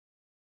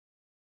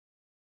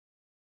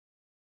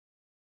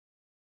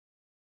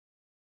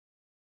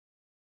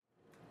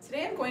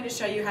Today I'm going to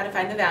show you how to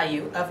find the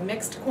value of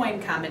mixed coin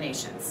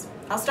combinations.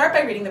 I'll start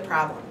by reading the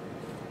problem.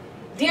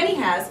 Danny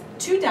has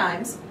 2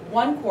 dimes,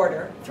 1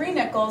 quarter, 3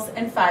 nickels,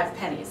 and 5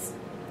 pennies.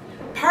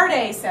 Part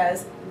A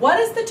says, what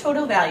is the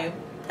total value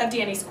of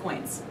Danny's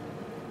coins?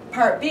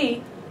 Part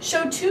B,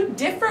 show 2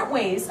 different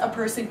ways a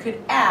person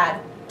could add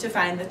to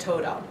find the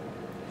total.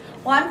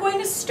 Well, I'm going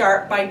to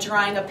start by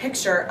drawing a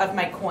picture of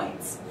my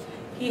coins.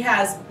 He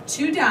has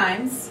 2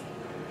 dimes,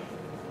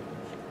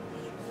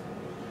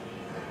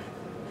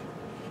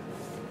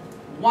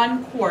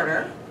 1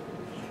 quarter,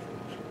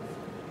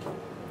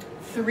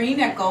 3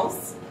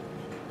 nickels,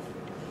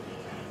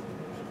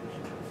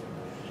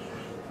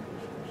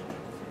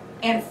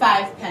 and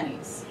 5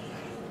 pennies.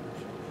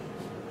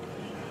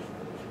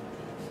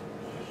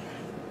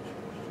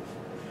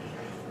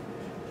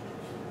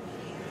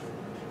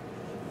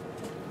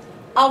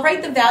 I'll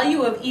write the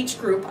value of each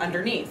group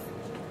underneath.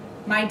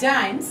 My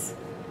dimes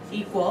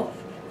equal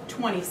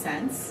 20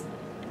 cents.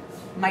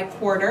 My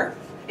quarter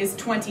is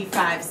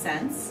 25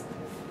 cents.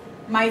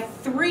 My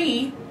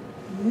 3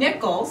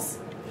 nickels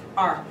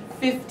are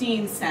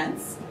 15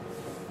 cents.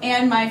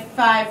 And my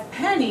 5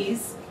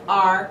 pennies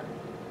are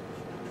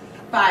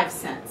 5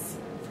 cents.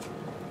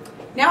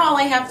 Now all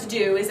I have to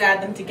do is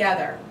add them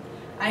together.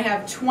 I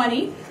have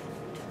 20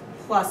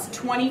 plus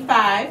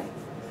 25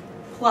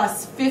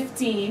 plus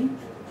 15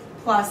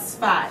 plus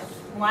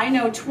 5. Well, I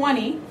know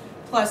 20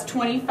 plus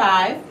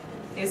 25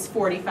 is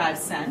 45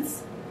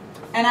 cents.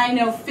 And I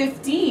know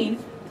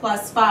 15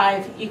 plus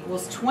 5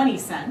 equals 20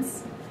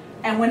 cents.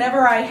 And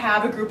whenever I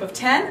have a group of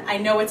 10, I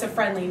know it's a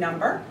friendly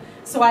number.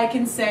 So I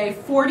can say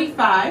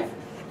 45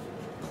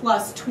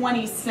 plus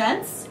 20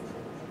 cents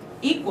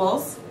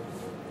equals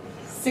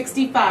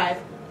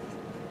 65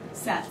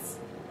 cents.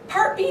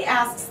 Part B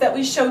asks that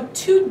we show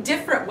 2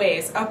 different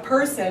ways a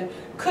person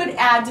could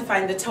add to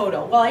find the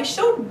total. Well, I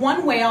showed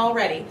one way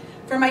already.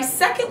 For my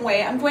second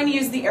way, I'm going to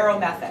use the arrow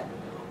method.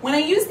 When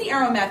I use the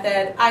arrow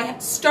method, I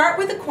start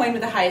with the coin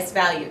with the highest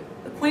value.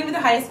 The coin with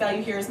the highest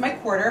value here is my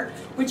quarter,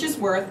 which is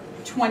worth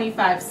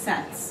 25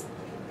 cents.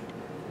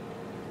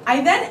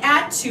 I then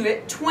add to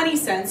it 20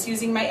 cents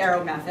using my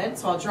arrow method.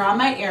 So I'll draw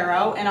my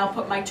arrow and I'll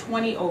put my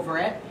 20 over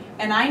it.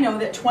 And I know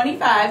that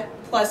 25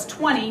 plus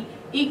 20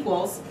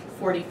 equals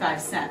 45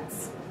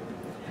 cents.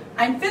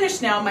 I'm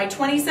finished now, my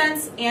 20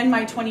 cents and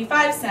my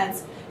 25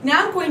 cents.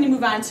 Now I'm going to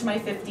move on to my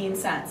 15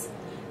 cents.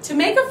 To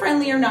make a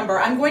friendlier number,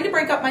 I'm going to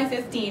break up my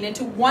 15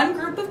 into one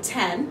group of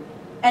 10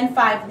 and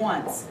 5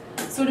 ones.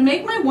 So to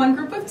make my one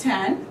group of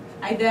 10,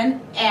 I then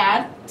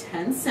add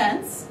 10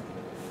 cents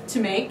to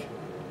make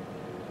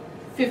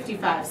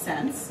 55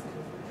 cents.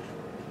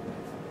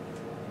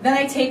 Then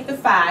I take the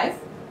 5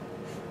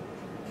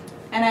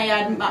 and I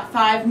add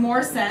 5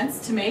 more cents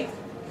to make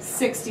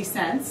 60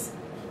 cents.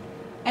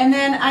 And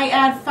then I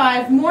add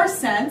 5 more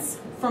cents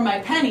for my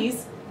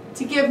pennies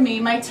to give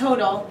me my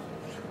total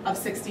of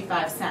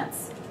 65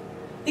 cents.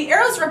 The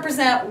arrows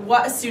represent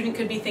what a student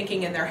could be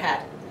thinking in their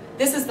head.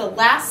 This is the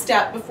last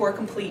step before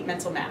complete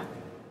mental math.